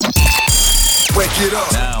wake it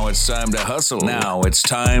up. Now it's time to hustle. Now it's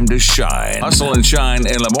time to shine. Hustle and Shine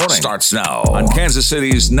in the morning starts now on Kansas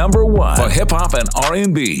City's #1 for hip hop and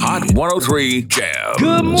R&B. Hot 103 Jams.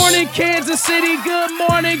 Good morning, Kansas City. Good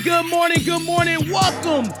morning, good morning, good morning.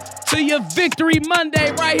 Welcome to your Victory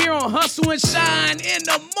Monday right here on Hustle and Shine in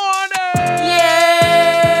the morning.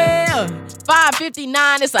 Yeah!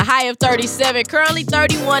 5:59, it's a high of 37, currently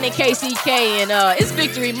 31 in KCK, and it's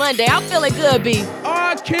Victory Monday. I'm feeling good, B.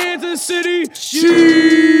 Our Kansas City Chiefs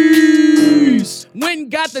went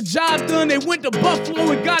and got the job done. They went to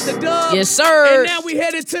Buffalo and got the dub. Yes, sir. And now we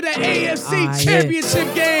headed to the AFC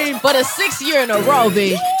Championship game. For the 6th year in a row,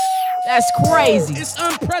 B. That's crazy. It's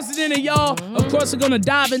unprecedented, y'all. Of course, we're going to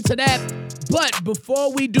dive into that. But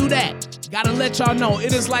before we do that, gotta let y'all know,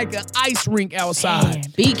 it is like an ice rink outside. Man,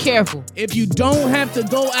 be careful. If you don't have to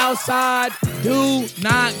go outside, do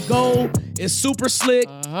not go. It's super slick,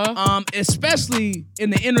 especially in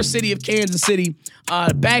the inner city of Kansas City.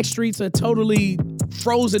 Back streets are totally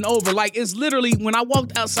frozen over. Like, it's literally, when I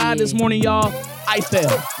walked outside this morning, y'all, I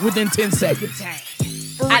fell within 10 seconds.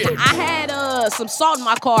 I had some salt in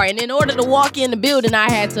my car, and in order to walk in the building, I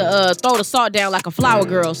had to throw the salt down like a flower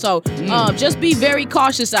girl. So just be very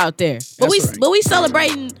cautious out there. But we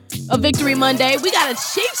celebrating a Victory Monday. We got a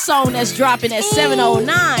Chiefs song that's dropping at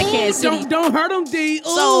 7:09. Kansas City. Don't hurt them, D. Ooh.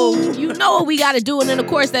 So you know what we got to do, and then of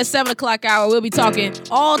course that 7 o'clock hour, we'll be talking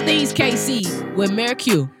all things KC with Mayor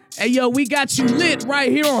Q. Hey, yo, we got you lit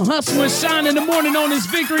right here on Hustle and Shine in the morning on this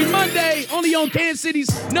Victory Monday, only on Kansas City's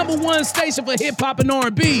 #1 station for hip-hop and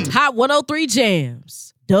R&B. Hot 103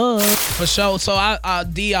 Jams. Duh. For sure. So,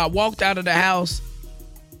 I walked out of the house,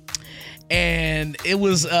 and it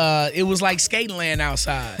was like skating land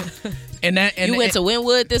outside. You went to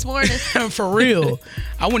Wynwood this morning? For real.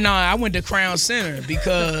 I went to Crown Center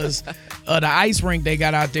because of the ice rink they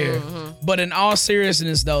got out there. But in all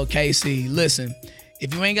seriousness, though, KC, listen.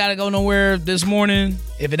 If you ain't got to go nowhere this morning,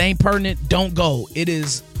 if it ain't pertinent, don't go.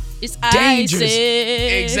 It's dangerous.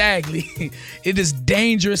 Icy. Exactly. It is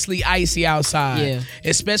dangerously icy outside. Yeah.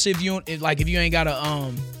 Especially if you ain't got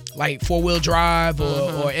a like 4-wheel drive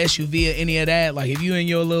or SUV or any of that. Like if you in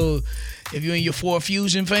your Ford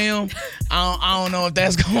Fusion, fam, I don't know if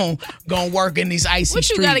that's gonna work in these icy streets.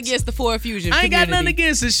 What you got against the Ford Fusion? I ain't got nothing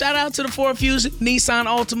against it. Shout out to the Ford Fusion, Nissan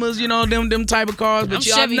Altimas, them type of cars. But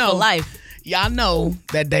y'all Chevy know for life. Y'all know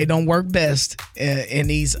that they don't work best in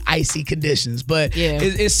these icy conditions. But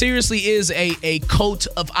it seriously is a coat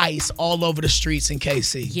of ice all over the streets in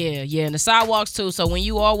KC. Yeah, and the sidewalks too. So when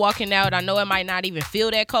you are walking out, I know it might not even feel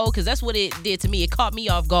that cold because that's what it did to me. It caught me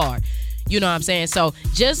off guard. You know what I'm saying? So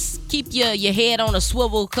just keep your head on a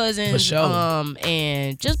swivel, cousins. For sure.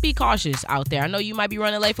 And just be cautious out there. I know you might be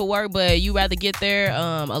running late for work, but you rather get there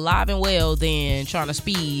alive and well than trying to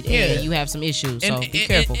speed and you have some issues. So be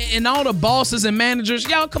careful. And all the bosses and managers,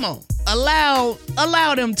 y'all, come on. Allow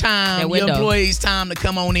them time, your employees time to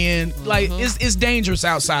come on in. Like, it's dangerous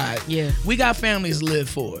outside. Yeah. We got families to live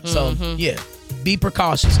for. So, be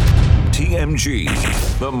precautious. TMG,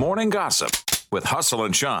 the morning gossip. With Hustle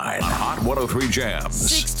and Shine on Hot 103 Jams.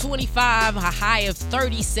 625, a high of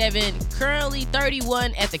 37, currently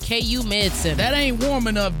 31 at the KU Med Center. That ain't warm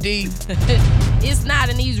enough, D. It's not,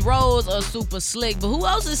 and these roads are super slick. But who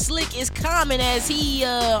else is slick is Common, as he,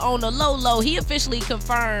 on the low, he officially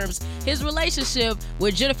confirms his relationship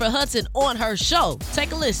with Jennifer Hudson on her show.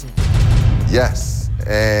 Take a listen. Yes,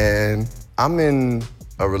 and I'm in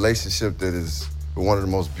a relationship that is one of the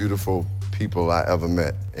most beautiful people I ever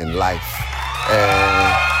met in life.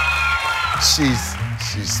 And she's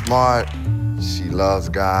smart, she loves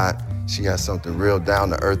God, she has something real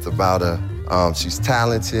down to earth about her. She's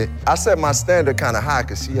talented. I set my standard kind of high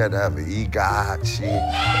because she had to have an EGOT. She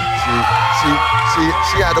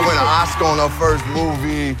had to win an Oscar on her first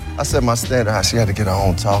movie. I set my standard high. She had to get her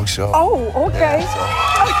own talk show. Oh, okay.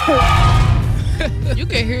 Yeah, You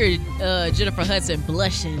can hear Jennifer Hudson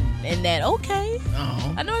blushing and that, okay.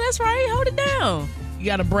 I know that's right, hold it down. You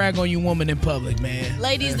gotta brag on your woman in public, man.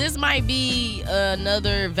 Ladies, this might be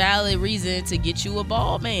another valid reason to get you a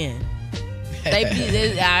bald man.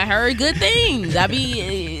 I heard good things.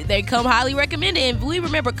 They come highly recommended. And we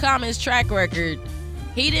remember Common's track record.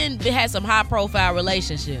 He had some high-profile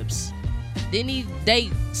relationships. Didn't he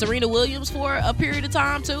date Serena Williams for a period of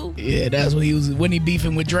time too? Yeah, that's what he was. Wasn't he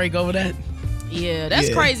beefing with Drake over that? Yeah, that's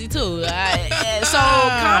crazy too. So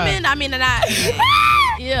Common,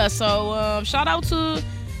 so shout out to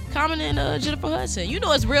Common and Jennifer Hudson. You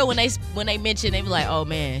know it's real when they mention, they be like, oh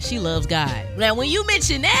man, she loves God. Now when you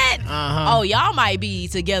mention that, oh, y'all might be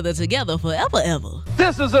together forever ever.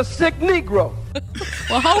 This is a sick Negro.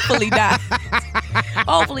 Well, hopefully not.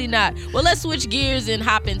 Hopefully not. Well, let's switch gears and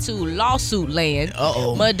hop into lawsuit land.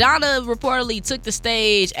 Uh-oh. Madonna reportedly took the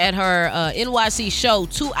stage at her NYC show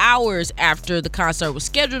 2 hours after the concert was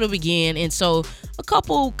scheduled to begin. And so a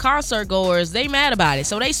couple concert goers, they mad about it.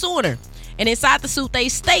 So they suing her. And inside the suit, they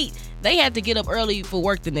state they had to get up early for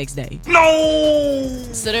work the next day. No!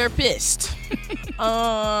 So they're pissed.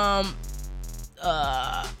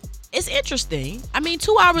 It's interesting. I mean,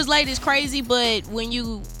 2 hours late is crazy, but when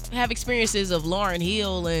you have experiences of Lauryn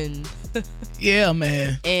Hill and yeah,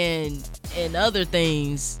 man, and other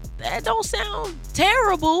things, that don't sound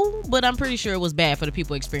terrible, but I'm pretty sure it was bad for the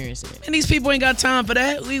people experiencing it. And these people ain't got time for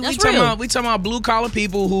that. We talking about blue collar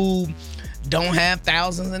people who don't have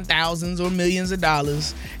thousands and thousands or millions of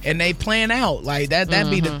dollars, and they plan out like that. That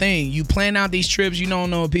be the thing. You plan out these trips. You don't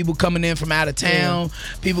know people coming in from out of town.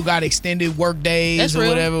 Yeah. People got extended work days. That's or real.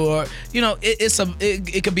 Whatever, or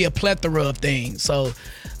it could be a plethora of things. So,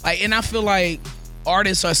 like, and I feel like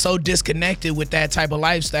artists are so disconnected with that type of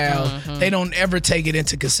lifestyle. They don't ever take it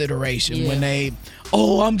into consideration when they.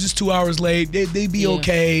 Oh, I'm just 2 hours late. They be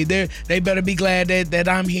okay. They better be glad that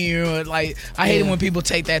I'm here. Or like, I hate it when people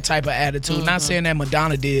take that type of attitude. Not saying that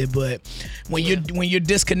Madonna did, but when you're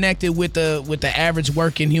disconnected with the average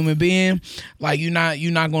working human being, like you're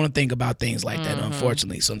not gonna think about things like that.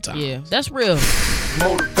 Unfortunately, sometimes. Yeah, that's real.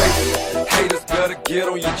 Motivation. Haters better get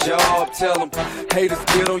on your job. Tell them haters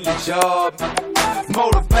get on your job.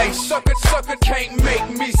 Motivate. Sucker can't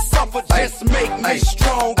make me suffer. Just make me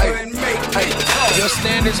stronger and make me tougher. Your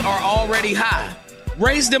standards are already high.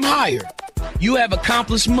 Raise them higher. You have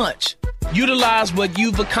accomplished much. Utilize what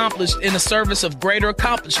you've accomplished in the service of greater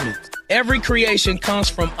accomplishments. Every creation comes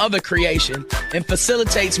from other creation and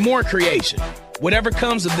facilitates more creation. Whatever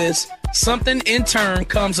comes of this, something in turn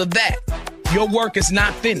comes of that. Your work is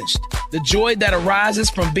not finished. The joy that arises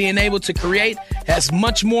from being able to create has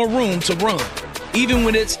much more room to run. Even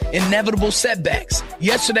with its inevitable setbacks,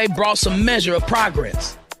 yesterday brought some measure of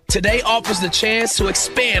progress. Today offers the chance to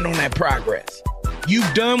expand on that progress.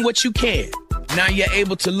 You've done what you can. Now you're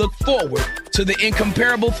able to look forward to the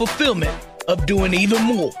incomparable fulfillment of doing even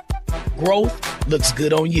more. Growth looks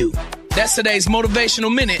good on you. That's today's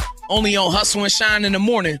Motivational Minute, only on Hustle and Shine in the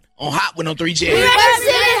morning on Hot 103 Jams. We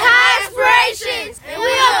represent high aspirations, and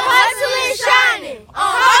we are hustling and shining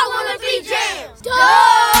on Hot 103 Jams.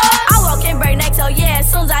 I walk in breakneck, so yeah,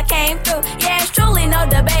 as soon as I came through, yeah, it's truly no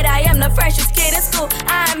debate. I am the freshest kid in school.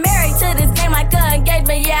 I'm married to this game like an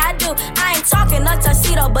engagement, yeah, I do. I ain't talking a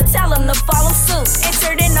tuxedo, but tell them to follow suit.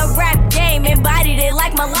 Entered in the rap game, embodied it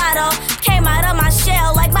like mulatto. Came out of my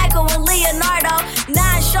shell like Michael and Leonardo. 9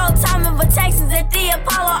 Showtime invitations at the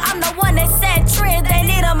Apollo. I'm the one that set trends, they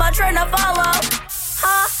need a trend to follow.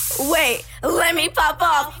 Huh? Wait, let me pop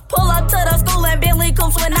off. Pull up to the school and Bentley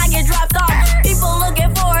coops when I get dropped off. People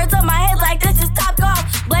looking forward to my head like this is Top Golf.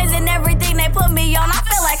 Blazing everything they put me on, I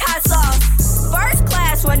feel like hot sauce. First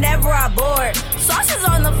class whenever I board. Sauces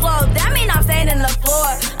on the floor, that mean I'm staying in the floor.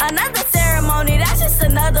 Another ceremony, that's just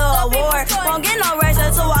another award. Won't get no rest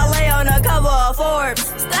until I lay on the cover of Forbes.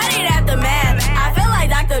 Studied after math, I feel like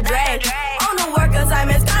Dr. Dre. On the work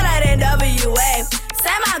assignments, caught out in WA.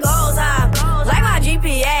 Set my goals high, like my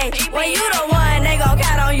GPA. When you the one, they gon'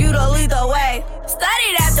 count on you to lead the way.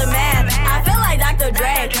 Studied after math, I feel like Dr.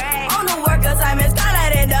 Dre. On the work assignments, caught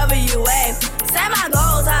out in WA. Set my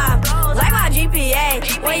goals high, like my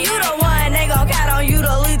GPA. When you the one, they gon' count on you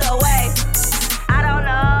to lead the way. I don't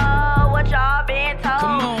know what y'all been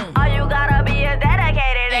told. All you gotta be is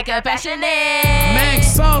dedicated and compassionate. Max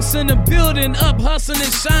Sauce in the building, up hustling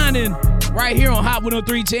and shining. Right here on Hot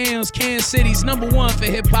 103 Jams, Kansas City's #1 for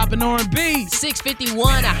hip hop and R&B.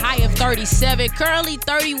 651, a high of 37. Currently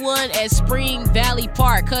 31 at Spring Valley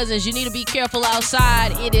Park. Cousins, you need to be careful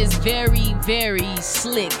outside. It is very, very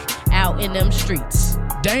slick out in them streets.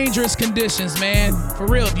 Dangerous conditions, man. For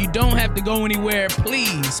real, if you don't have to go anywhere,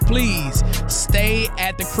 please stay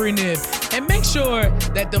at the crib and make sure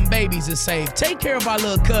that them babies are safe. Take care of our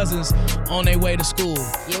little cousins on their way to school.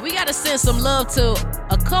 Yeah, we got to send some love to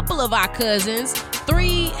a couple of our cousins.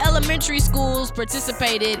 3 elementary schools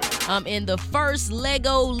participated in the first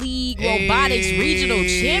Lego League Robotics Regional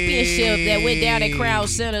Championship that went down at Crown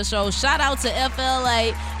Center. So shout out to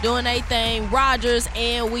FLA doing their thing, Rogers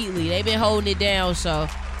and Wheatley. They've been holding it down. So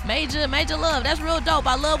major love. That's real dope.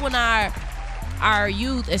 I love when our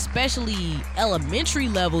youth, especially elementary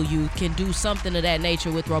level youth, can do something of that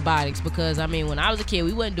nature with robotics. Because I mean, when I was a kid,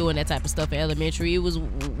 we wasn't doing that type of stuff in elementary. It was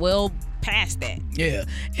well past that. Yeah,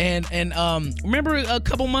 and remember a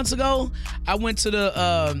couple months ago, I went to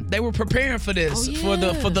the they were preparing for this for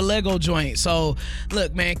the Lego joint. So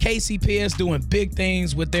look, man, KCPS doing big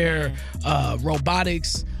things with their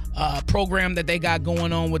robotics. program that they got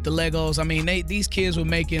going on with the Legos. I mean, these kids were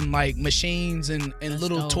making like machines and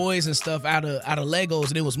little toys and stuff out of Legos,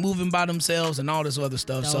 and it was moving by themselves and all this other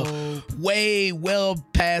stuff. So way well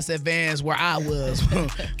past advanced where I was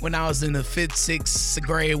when I was in the 5th, 6th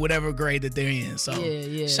grade, whatever grade that they're in. So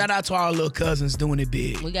shout out to our little cousins doing it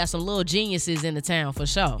big. We got some little geniuses in the town for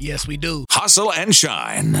sure. Yes, we do. Hustle and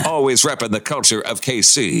shine. Always repping the culture of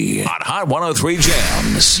KC on Hot 103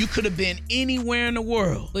 Jams. You could have been anywhere in the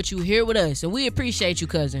world, but you here with us, and we appreciate you,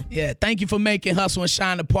 cousin. Yeah, thank you for making Hustle and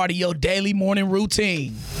Shine a part of your daily morning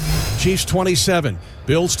routine. Chiefs 27,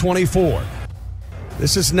 Bills 24.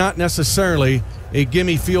 This is not necessarily a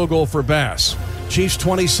gimme field goal for Bass. Chiefs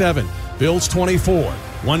 27, Bills 24,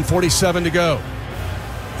 1:47 to go.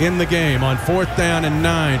 In the game on 4th down and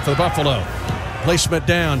 9 for the Buffalo. Placement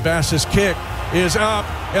down, Bass's kick is up,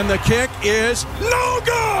 and the kick is no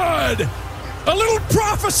good! A little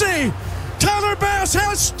prophecy! Tyler Bass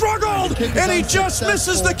has struggled, and he just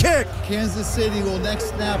misses the kick. Kansas City will next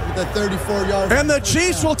snap with a 34-yard. And the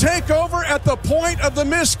Chiefs will take over at the point of the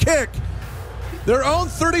missed kick. Their own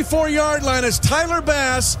 34-yard line as Tyler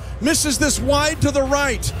Bass misses this wide to the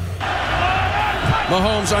right.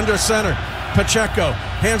 Mahomes under center. Pacheco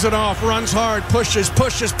hands it off, runs hard, pushes,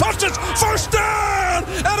 first down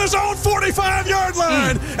at his own 45-yard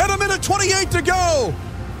line, and 1:28 to go.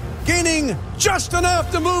 Gaining just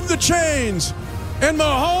enough to move the chains. And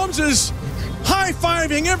Mahomes is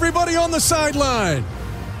high-fiving everybody on the sideline.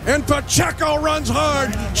 And Pacheco runs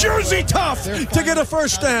hard, Jersey tough, to get a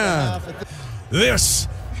first down. This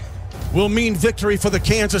will mean victory for the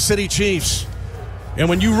Kansas City Chiefs. And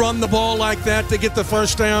when you run the ball like that to get the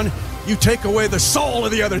first down, you take away the soul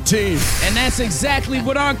of the other team. And that's exactly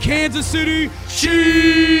what our Kansas City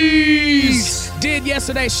Chiefs did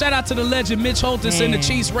yesterday. Shout out to the legend Mitch Holtis and the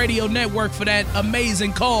Chiefs Radio Network for that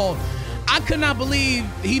amazing call. I could not believe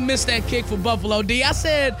he missed that kick for Buffalo. D, I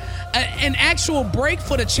said an actual break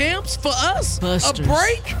for the champs, for us? Busters. A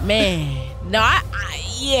break? Man. No,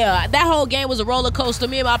 that whole game was a roller coaster.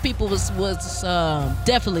 Me and my people was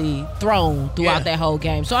definitely thrown throughout that whole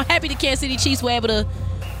game. So I'm happy the Kansas City Chiefs were able to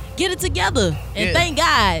get it together. And thank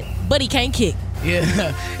God, Buddy can't kick.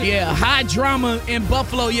 Yeah. High drama in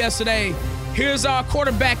Buffalo yesterday. Here's our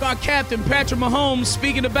quarterback, our captain, Patrick Mahomes,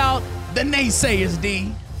 speaking about the naysayers,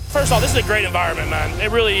 D. First off, this is a great environment, man.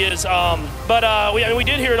 It really is. But we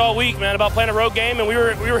did hear it all week, man, about playing a road game, and we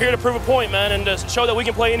were here to prove a point, man, and to show that we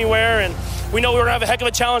can play anywhere. And we know we're going to have a heck of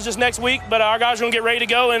a challenge this next week, but our guys are going to get ready to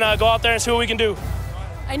go and go out there and see what we can do.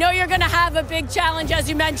 I know you're going to have a big challenge, as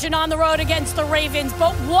you mentioned, on the road against the Ravens,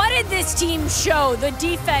 but what did this team show, the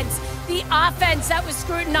defense, the offense that was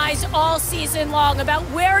scrutinized all season long, about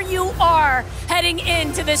where you are heading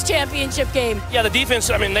into this championship game? Yeah, the defense,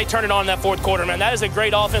 they turned it on in that fourth quarter, man. That is a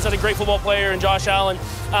great offense. That's a great football player and Josh Allen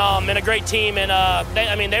and a great team. And,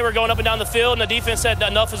 they were going up and down the field, and the defense said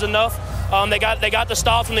enough is enough. They got the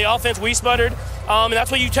stop from the offense. We sputtered. And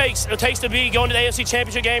that's what it takes to be going to the AFC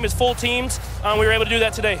Championship game is full teams. We were able to do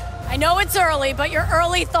that today. I know it's early, but your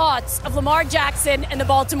early thoughts of Lamar Jackson and the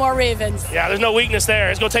Baltimore Ravens. Yeah, there's no weakness there.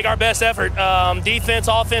 It's going to take our best effort. Defense,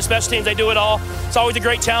 offense, special teams, they do it all. It's always a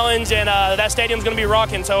great challenge, and that stadium's going to be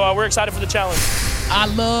rocking, so we're excited for the challenge. I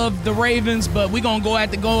love the Ravens, but we're going to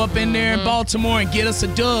have to go up in there in Baltimore and get us a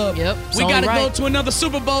dub. Yep, we got to go to another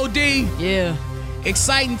Super Bowl, D. Yeah.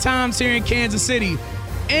 Exciting times here in Kansas City.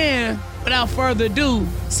 And without further ado,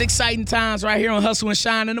 it's exciting times right here on Hustle and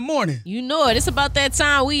Shine in the morning. You know it. It's about that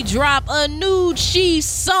time we drop a new Chiefs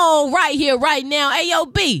song right here, right now.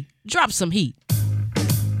 AOB, drop some heat.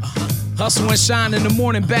 Hustle and Shine in the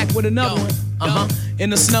morning, back with another one. In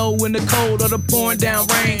the snow, in the cold, or the pouring down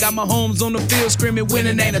rain. Got my homes on the field screaming,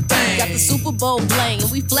 winning ain't a thing. Got the Super Bowl bling, and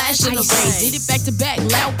we flashing the ring. Did it back to back,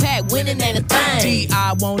 loud pack, winning ain't a thing.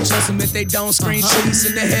 I won't trust them if they don't screen Chiefs.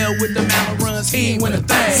 In the hell with them Allen runs, he ain't win a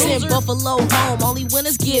thing. Send Buffalo home, only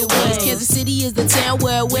winners get wins. Kansas City is the town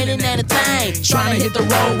where winning ain't a thing. Trying to hit the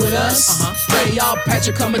road with us. Play y'all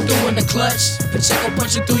Patrick coming through in the clutch. Pacheco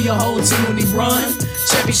punching through your whole team when he run.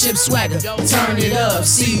 Championship swagger, turn it up.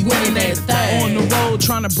 See, winning ain't a thing. On the road,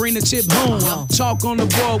 trying to bring the chip home. Chalk on the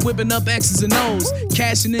board, whipping up X's and O's.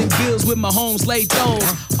 Cashing in bills with my homes late those.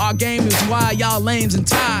 Our game is wide, y'all lames and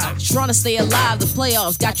tied. Trying to stay alive, the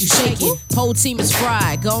playoffs got you shaking. Whole team is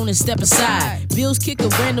fried, go on and step aside. Bills kicker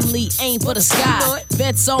randomly aim for the sky.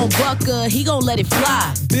 Bets on Bucker, he gon' let it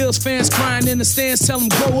fly. Bills fans crying in the stands, tell them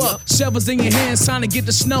grow up. Shovels in your hands, time to get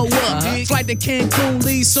the snow up. Flight to Cancun,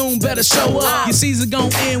 leave soon, better show up. Your season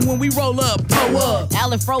gon' end when we roll up, pull up.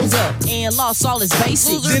 Allen froze up and lost all his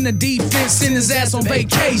basics. Then the defense send his ass on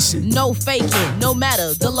vacation. No faking, no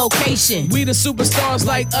matter the location. We the superstars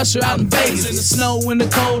like Usher out in Vegas. In the snow, in the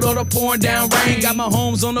cold, or the pouring down rain. Got my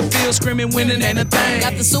homes on the field screaming, winning ain't a thing.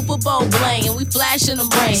 Got the Super Bowl bling and we flashing them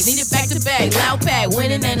rings. Need it back to back, loud pack,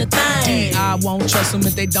 winning ain't a thing. I won't trust them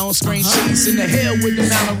if they don't screen sheets. In the hell with the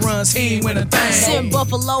amount of runs, he ain't win a thing. Send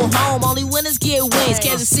Buffalo home, only winners get wins.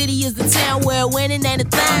 Kansas City is the town where winning ain't a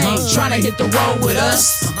thing. Tryna hit the road with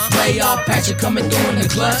us. Playoff Patrick coming through in the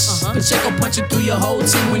clutch. Pacheco punching through your whole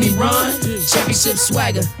team when he run. Championship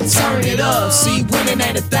swagger, turn it up. See, winning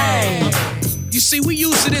ain't a thing. You see, we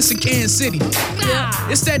used to this in Kansas City.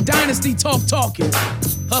 It's that dynasty talking.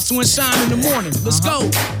 Hustle and shine in the morning. Let's go.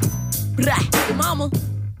 Your mama.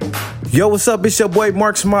 Yo, what's up? It's your boy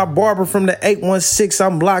Mark Smart Barber from the 816.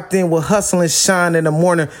 I'm locked in with Hustle and Shine in the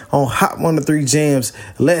morning on Hot 103 Jams.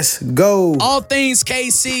 Let's go. All things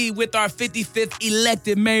KC with our 55th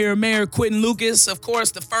elected mayor, Mayor Quinton Lucas. Of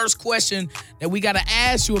course, the first question that we got to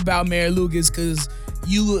ask you about Mayor Lucas, because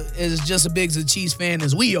you is just as big as a Chiefs fan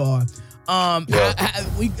as we are.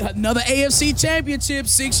 We got another AFC championship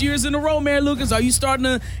 6 years in a row, Mayor Lucas. Are you starting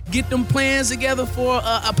to get them plans together for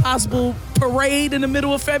a possible parade in the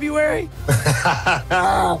middle of February?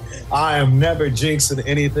 I am never jinxing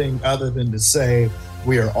anything other than to say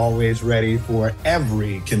we are always ready for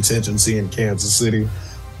every contingency in Kansas City.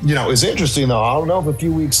 You know, it's interesting, though. I don't know if a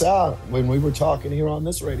few weeks out when we were talking here on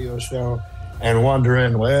this radio show and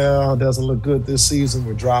wondering, well, it doesn't look good this season.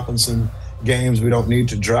 We're dropping some games we don't need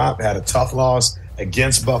to drop. Had a tough loss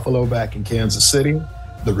against Buffalo back in Kansas City.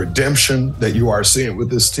 The redemption that you are seeing with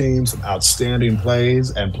this team, some outstanding plays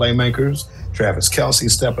and playmakers. Travis Kelce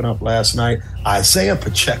stepping up last night. Isaiah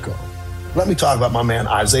Pacheco. Let me talk about my man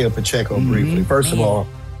Isaiah Pacheco briefly. First of all,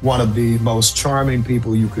 one of the most charming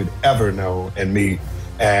people you could ever know and meet.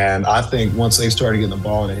 And I think once they started getting the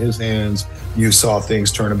ball into his hands, you saw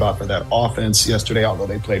things turn about for that offense yesterday, although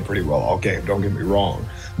they played pretty well all game, don't get me wrong.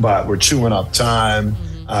 But we're chewing up time.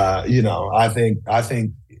 I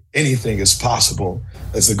think anything is possible,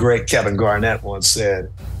 as the great Kevin Garnett once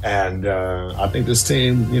said. And I think this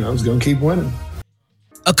team, is going to keep winning.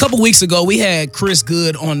 A couple weeks ago, we had Chris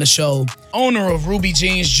Good on the show, owner of Ruby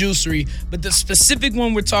Jeans Juicery. But the specific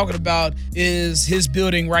one we're talking about is his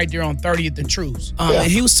building right there on 30th and Truce.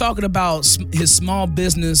 And he was talking about his small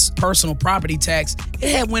business personal property tax.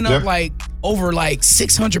 It had went up over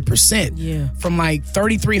 600%. From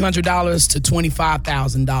 $3,300 to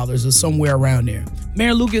 $25,000 or somewhere around there.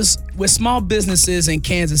 Mayor Lucas, with small businesses in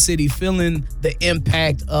Kansas City feeling the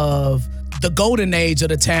impact of the golden age of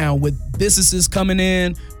the town, with businesses coming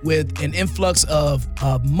in, with an influx of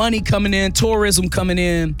money coming in, tourism coming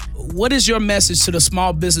in, what is your message to the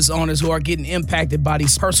small business owners who are getting impacted by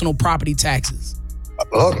these personal property taxes?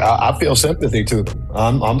 Look, I feel sympathy to them.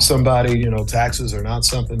 I'm somebody, taxes are not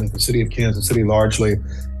something that the city of Kansas City largely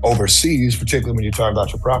oversees, particularly when you talk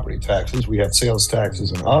about your property taxes. We have sales taxes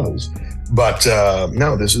and others. But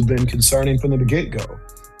no, this has been concerning from the get-go.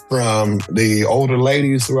 From the older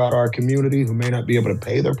ladies throughout our community who may not be able to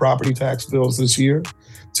pay their property tax bills this year,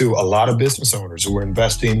 to a lot of business owners who are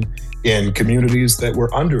investing in communities that were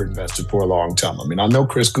underinvested for a long time. I mean, I know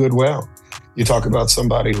Chris Good well. You talk about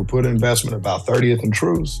somebody who put an investment about 30th and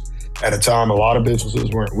Truce at a time a lot of businesses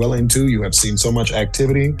weren't willing to. You have seen so much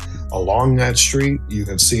activity along that street. You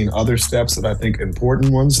have seen other steps that I think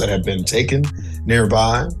important ones that have been taken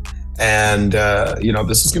nearby. And,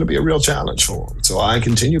 this is going to be a real challenge for them. So I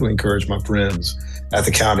continue to encourage my friends at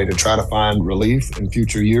the county to try to find relief in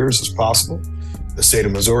future years as possible. The state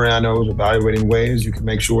of Missouri, I know, is evaluating ways you can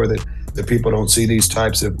make sure that the people don't see these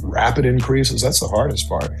types of rapid increases. That's the hardest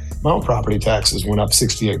part. My own property taxes went up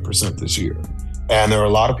 68% this year. And there are a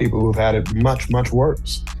lot of people who've had it much, much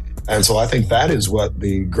worse. And so I think that is what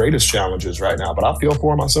the greatest challenge is right now. But I feel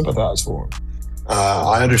for them. I sympathize for them.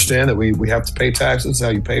 I understand that we have to pay taxes, how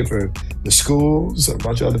you pay for the schools, a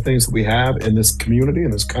bunch of other things that we have in this community,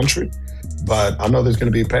 in this country. But I know there's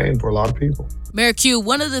going to be pain for a lot of people. Mayor Q,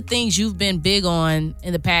 one of the things you've been big on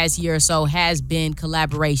in the past year or so has been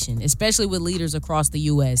collaboration, especially with leaders across the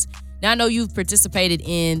U.S. Now, I know you've participated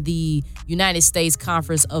in the United States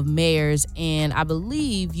Conference of Mayors, and I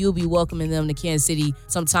believe you'll be welcoming them to Kansas City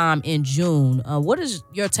sometime in June. What is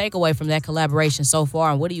your takeaway from that collaboration so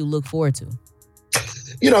far, and what do you look forward to?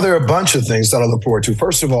 There are a bunch of things that I look forward to.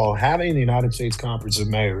 First of all, having the United States Conference of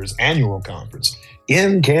Mayors annual conference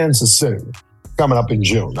in Kansas City coming up in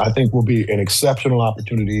June, I think will be an exceptional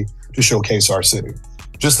opportunity to showcase our city.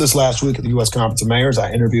 Just this last week at the U.S. Conference of Mayors,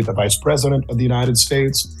 I interviewed the Vice President of the United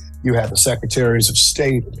States. You had the Secretaries of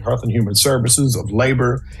State, Health and Human Services, of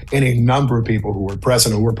Labor, any number of people who were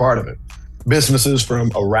present who were part of it. Businesses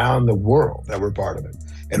from around the world that were part of it.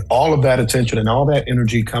 And all of that attention and all that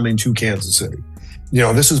energy coming to Kansas City. You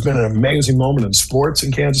know, this has been an amazing moment in sports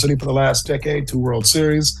in Kansas City for the last decade. 2 World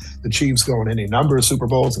Series, the Chiefs going any number of Super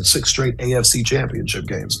Bowls and 6 straight AFC championship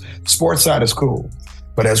games. Sports side is cool.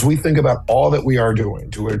 But as we think about all that we are doing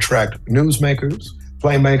to attract newsmakers,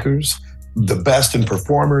 playmakers, the best in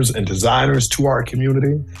performers and designers to our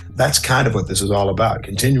community, that's kind of what this is all about,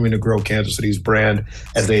 continuing to grow Kansas City's brand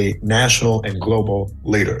as a national and global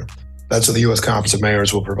leader. That's what the U.S. Conference of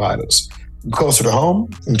Mayors will provide us. Closer to home,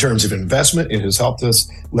 in terms of investment, it has helped us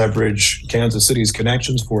leverage Kansas City's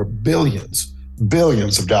connections for billions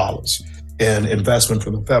of dollars in investment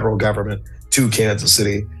from the federal government to Kansas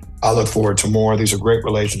City. I look forward to more. These are great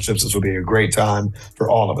relationships. This will be a great time for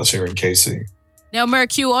all of us here in KC. Now, Mayor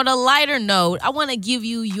Q, on a lighter note, I want to give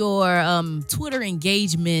you your Twitter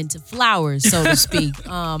engagement flowers, so to speak.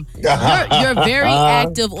 You're very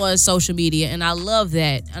active on social media, and I love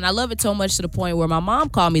that. And I love it so much to the point where my mom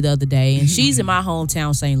called me the other day, and she's in my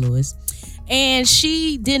hometown, St. Louis. And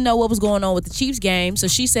she didn't know what was going on with the Chiefs game. So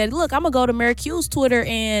she said, look, I'm going to go to Mayor Q's Twitter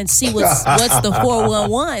and see what's the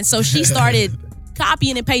 411. So she started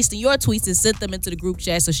copying and pasting your tweets and sent them into the group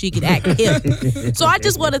chat so she could act hip. So I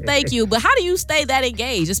just want to thank you. But how do you stay that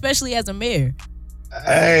engaged, especially as a mayor?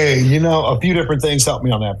 Hey, you know, a few different things helped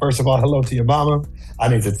me on that. First of all, hello to your mama. I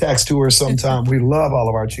need to text to her sometime. We love all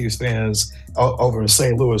of our Chiefs fans over in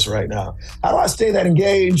St. Louis right now. How do I stay that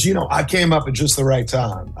engaged? You know, I came up at just the right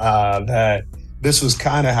time. That this was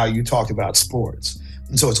kind of how you talked about sports.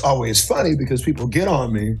 And so it's always funny because people get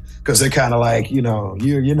on me because they're kind of like, you know,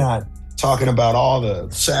 you're not talking about all the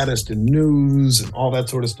saddest in news and all that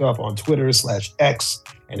sort of stuff on Twitter/X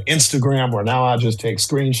and Instagram, where now I just take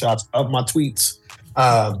screenshots of my tweets.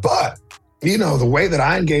 But, you know, the way that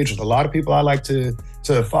I engage with a lot of people I like to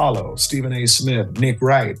follow, Stephen A. Smith, Nick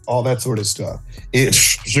Wright, all that sort of stuff. It's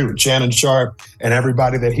Shannon Sharp and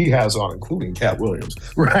everybody that he has on, including Cat Williams,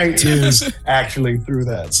 right, is actually through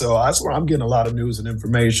that. So that's where I'm getting a lot of news and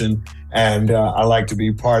information. And I like to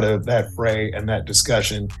be part of that fray and that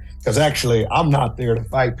discussion. Because actually, I'm not there to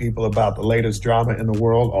fight people about the latest drama in the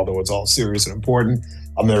world, although it's all serious and important.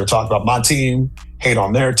 I'm there to talk about my team, hate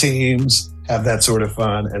on their teams, have that sort of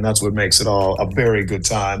fun, and that's what makes it all a very good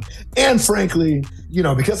time. And frankly, you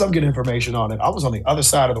know, because I'm getting information on it, I was on the other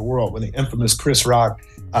side of the world when the infamous Chris Rock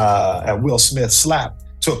and Will Smith slap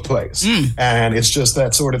took place. And it's just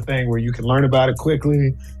that sort of thing where you can learn about it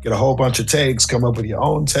quickly, get a whole bunch of takes, come up with your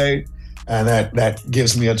own take. And that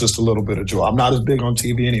gives me just a little bit of joy. I'm not as big on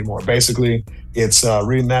TV anymore. Basically, it's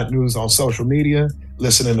reading that news on social media,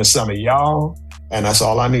 listening to some of y'all, and that's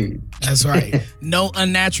all I need. That's right. No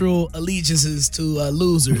unnatural allegiances to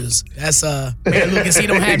losers. That's Mayor Lucas. He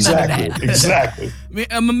don't have none of that. Exactly.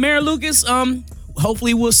 Mayor Lucas.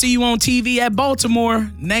 Hopefully, we'll see you on TV at Baltimore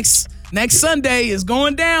next Sunday. Is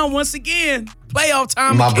going down once again. Playoff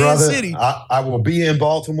time in Kansas City. I will be in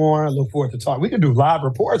Baltimore. I look forward to talking. We can do live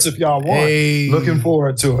reports if y'all want. Hey. Looking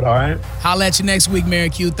forward to it, all right? Holla at you next week, Mayor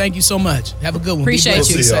Q. Thank you so much. Have a good one. Appreciate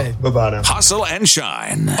you. Bye-bye now. Hustle and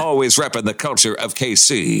shine. Always repping the culture of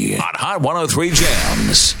KC on Hot 103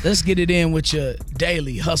 Jams. Let's get it in with your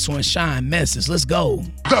daily Hustle and Shine message. Let's go.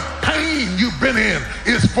 The pain you've been in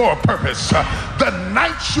is for a purpose. The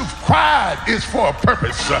nights you've cried is for a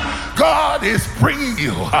purpose. God is bringing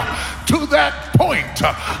you to that point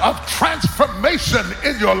of transformation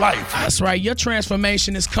in your life. That's right. Your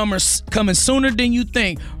transformation is coming sooner than you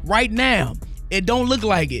think. Right now, it don't look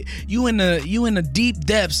like it. You in the deep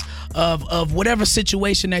depths of whatever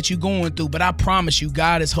situation that you're going through. But I promise you,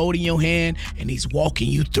 God is holding your hand and He's walking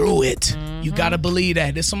you through it. Mm-hmm. You gotta believe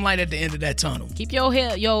that. There's some light at the end of that tunnel. Keep your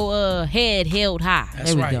head held high.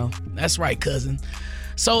 That's there right. We go. That's right, cousin.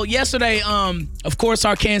 So yesterday, of course,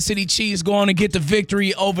 our Kansas City Chiefs go on to get the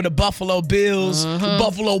victory over the Buffalo Bills, the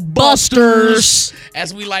Buffalo Busters,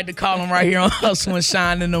 as we like to call them right here on Hustle and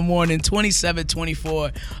Shine in the morning,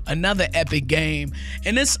 27-24, another epic game.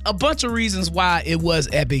 And it's a bunch of reasons why it was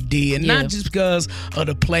epic, D, and not just because of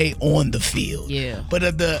the play on the field, but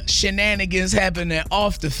of the shenanigans happening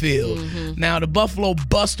off the field. Mm-hmm. Now, the Buffalo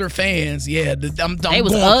Buster fans, they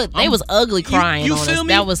was ugly crying. You on feel us.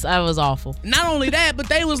 me? That was awful. Not only that, but but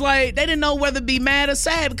they was like, they didn't know whether to be mad or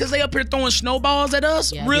sad because they up here throwing snowballs at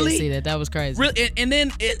us. Yeah, really? I did see that. That was crazy. And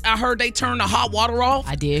then I heard they turned the hot water off.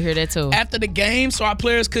 I did hear that too. After the game, so our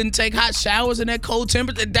players couldn't take hot showers in that cold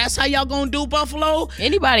temperature. That's how y'all gonna do, Buffalo?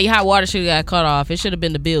 Anybody hot water should have got cut off. It should have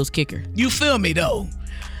been the Bills kicker. You feel me though?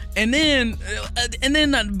 And then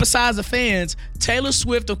besides the fans, Taylor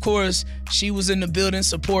Swift, of course, she was in the building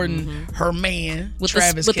supporting her man,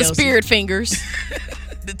 Travis with Kelce. the spirit fingers.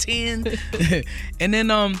 The 10. And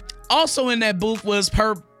then also in that booth was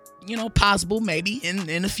her, possible maybe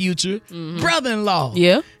in the future brother-in-law.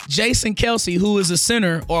 Yeah. Jason Kelce, who is a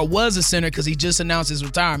center or was a center because he just announced his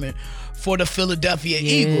retirement for the Philadelphia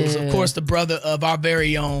Eagles. Of course, the brother of our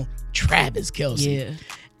very own Travis Kelce. Yeah.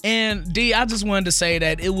 And D, I just wanted to say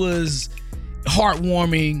that it was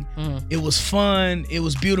heartwarming. It was fun. It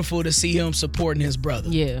was beautiful to see him supporting his brother.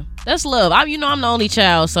 Yeah, that's love. I'm the only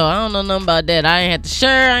child, so I don't know nothing about that. I ain't had to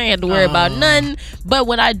share. I ain't had to worry about nothing. But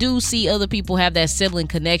when I do see other people have that sibling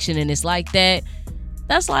connection and it's like that,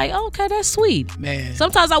 that's like, okay, that's sweet. Man.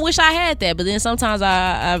 Sometimes I wish I had that, but then sometimes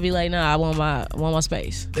I be like, nah, I want my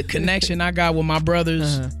space. The connection I got with my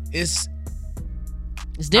brothers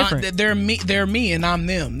it's different. They're me and I'm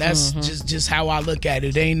them. That's just how I look at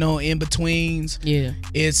it. There ain't no in betweens. Yeah.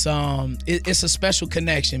 It's a special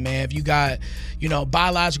connection, man. If you got,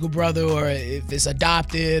 biological brother, or if it's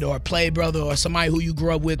adopted or play brother or somebody who you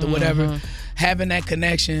grew up with or whatever, having that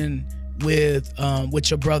connection with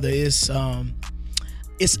your brother is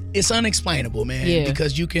it's unexplainable, man. Yeah.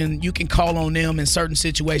 Because you can call on them in certain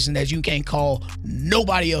situations that you can't call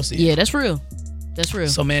nobody else in. Yeah, that's real. That's real.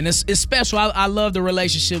 So, man, it's special. I love the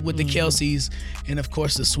relationship with the Kelces and, of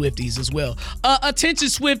course, the Swifties as well. Attention,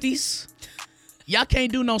 Swifties. Y'all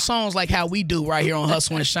can't do no songs like how we do right here on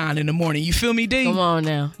Hustle and Shine in the morning. You feel me, D? Come on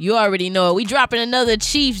now. You already know it. We dropping another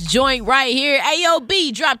Chiefs joint right here.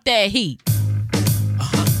 AOB, drop that heat.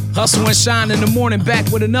 Hustle and Shine in the morning,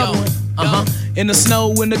 back with another one. In the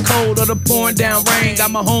snow, in the cold, or the pouring down rain.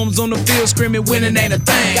 Got my homes on the field screaming, winning ain't a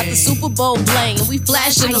thing. Got the Super Bowl bling, and we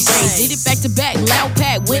flashing the rings. Did it back to back, loud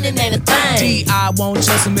pack, winning ain't a thing. I won't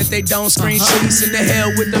trust them if they don't screen cheese. In the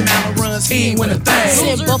hell with the amount of runs, he ain't win a thing.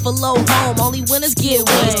 Send Buffalo home, only winners get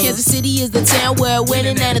wins. Kansas City is the town where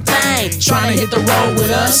winning ain't a thing. Trying to hit the road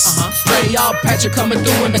with us. Play y'all Patrick coming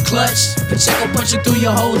through in the clutch. Pacheco punching through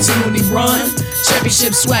your whole team when he run.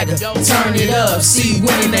 Championship swagger, turn it up. See,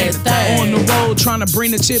 winning ain't a thing. On the road, trying to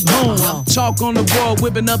bring the chip home. Chalk on the board,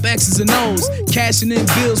 whipping up X's and O's. Cashing in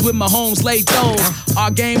bills with my homes late those.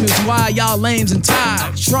 Our game is why y'all lames and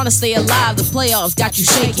tired. Trying to stay alive, the playoffs got you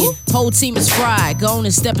shaking. Whole team is fried, go on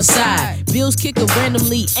and step aside. Bills kicker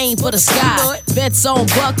randomly aim for the sky. Bets on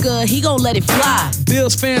Bucker, he gon' let it fly.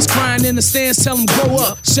 Bills fans crying in the stands, tell them grow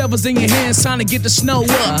up. Shovels in your hands, trying to get the snow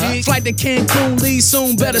up. Flight to Cancun, leave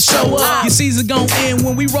soon, better show up. Your season gon' end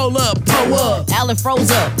when we roll up, pull up. Allen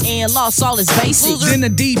froze up and lost all his basics. Then the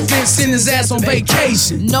defense sent his ass on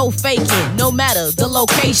vacation. No faking, no matter the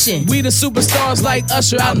location. We the superstars like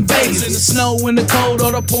Usher out in Vegas. In the snow, in the cold,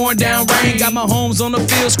 or the pouring down rain. Got my homes on the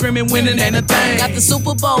field screaming, winning ain't a thing. Got the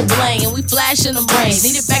Super Bowl bling and we flashing them rings.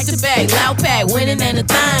 Need it back to back, loud pack, winning ain't a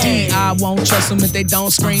thing. I won't trust them if they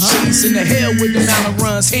don't screen cheese. In the hell with the amount of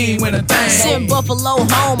runs, he ain't win a thing. Send Buffalo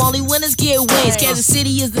home, only winners get wins. Kansas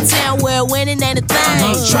City is the town where winning ain't a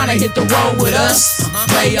thing. Trying to hit the road with us.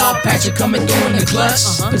 Play y'all Patrick coming through in the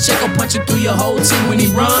clutch. Pacheco punching through your whole team when he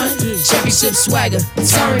run. Championship swagger,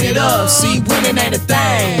 turn it up. See, winning ain't a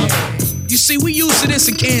thing. You see, we used to this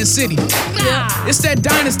in Kansas City. Yeah. It's that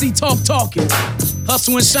dynasty talking.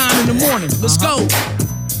 Hustle and Shine in the morning. Let's go.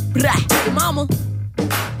 Your mama.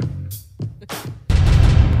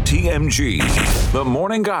 TMG, the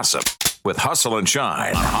morning gossip with Hustle and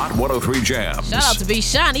Shine on Hot 103 Jams. Shout out to B.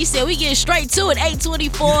 Shine. He said we get straight to it.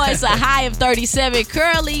 824. It's a high of 37.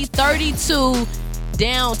 Currently 32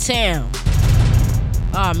 downtown.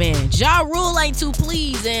 Oh man, Ja Rule ain't too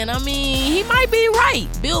pleased, and I mean, he might be right.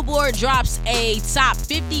 Billboard drops a top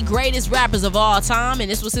 50 greatest rappers of all time,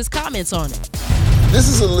 and this was his comments on it. This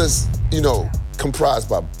is a list, comprised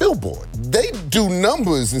by Billboard. They do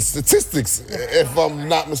numbers and statistics, if I'm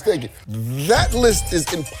not mistaken. That list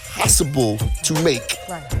is impossible to make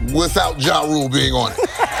without Ja Rule being on it.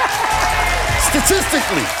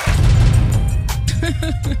 Statistically.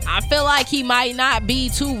 I feel like he might not be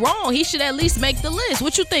too wrong. He should at least make the list.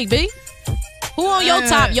 What you think, B? Who on your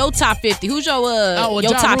top 50? Who's your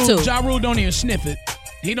top two? Ja Rule don't even sniff it.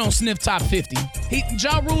 He don't sniff top 50.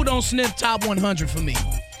 Ja Rule don't sniff top 100 for me.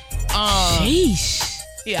 Sheesh.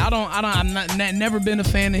 Yeah, never been a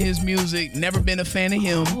fan of his music. Never been a fan of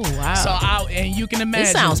him. Oh, wow. And you can imagine.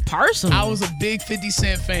 It sounds personal. I was a big 50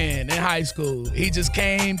 Cent fan in high school. He just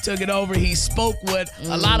came, took it over. He spoke what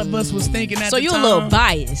a lot of us was thinking at the time. So you're a little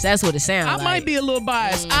biased. That's what it sounds like. I might be a little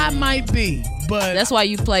biased. I might be, but that's why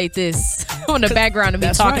you played this on the background of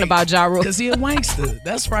me talking about Ja Rule. Because he a wankster.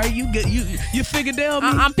 That's right. You figured out.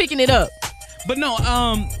 I'm picking it up. But no,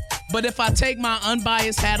 but if I take my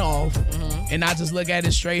unbiased hat off and I just look at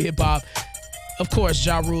it straight hip hop, of course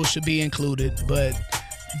Ja Rule should be included. But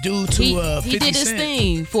due to 50 he did his Cent,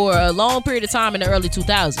 thing for a long period of time in the early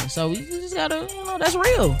 2000s. So you just gotta, that's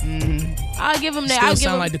real. I'll give him that. Still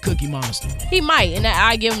sound like the Cookie Monster. He might, and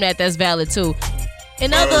I give him that. That's valid too.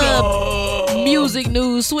 In other music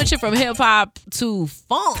news, switching from hip hop to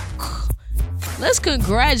funk. Let's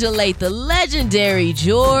congratulate the legendary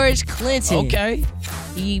George Clinton. Okay.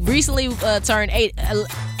 He recently turned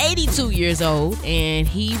 82 years old, and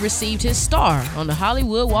he received his star on the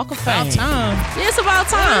Hollywood Walk of Fame. About time. It's about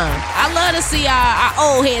time. I love to see our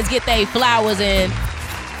old heads get their flowers, and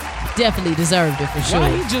definitely deserved it for sure.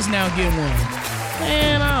 Why he just now getting one?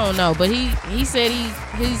 Man, I don't know, but he said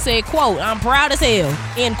he said, quote, "I'm proud as hell,"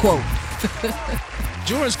 end quote.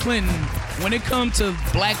 George Clinton, when it comes to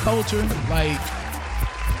black culture, like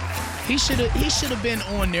he should have been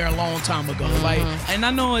on there a long time ago. Like, and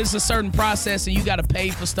I know it's a certain process and you got to pay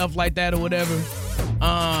for stuff like that or whatever.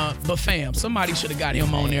 But fam, somebody should have got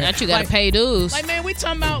him on there. That you got to pay dues. Like, man, we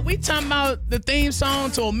talking about the theme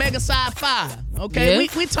song to Omega Psi Phi. Okay, Yeah.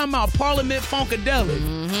 we talking about Parliament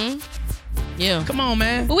Funkadelic. Yeah. Come on,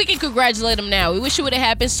 man. But we can congratulate him now. We wish it would have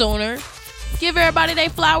happened sooner. Give everybody their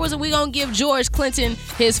flowers, and we're going to give George Clinton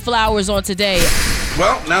his flowers on today.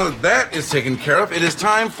 Well, now that is taken care of, it is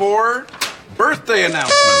time for birthday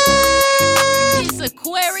announcement. It's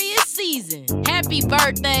Aquarius season. Happy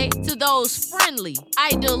birthday to those friendly,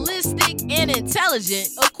 idealistic, and intelligent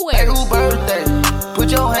Aquarius. Hey, who birthday?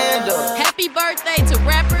 Put your hand up. Happy birthday to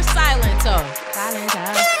rapper Silento.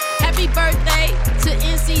 Happy birthday to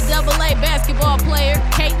NCAA basketball player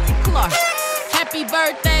Caitlin Clark. Happy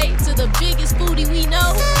birthday to the biggest foodie we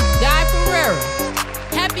know, Guy Ferrero.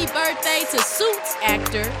 Happy birthday to Suits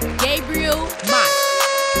actor Gabriel Mosh.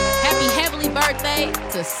 Happy heavenly birthday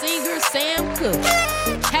to singer Sam Cooke.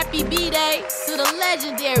 Happy B-Day to the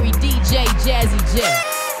legendary DJ Jazzy J.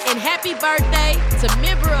 And happy birthday to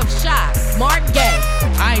member of Shy, Mark Gay. All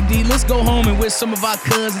right, D, let's go home and wish some of our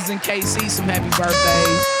cousins in KC some happy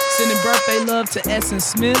birthdays. Sending birthday love to Essen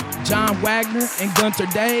Smith, John Wagner, and Gunter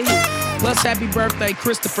Day. Plus, happy birthday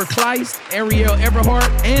Christopher Kleist, Ariel Everhart,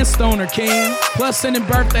 and Stoner King. Plus, sending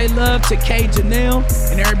birthday love to Kay Janelle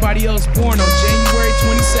and everybody else born on January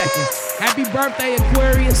 22nd. Happy birthday,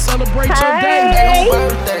 Aquarius. Celebrate your day. Hey, who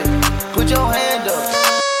birthday? Put your hand up.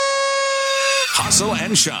 Hustle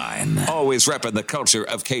and Shine. Always repping the culture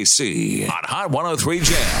of KC on Hot 103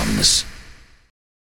 Jams.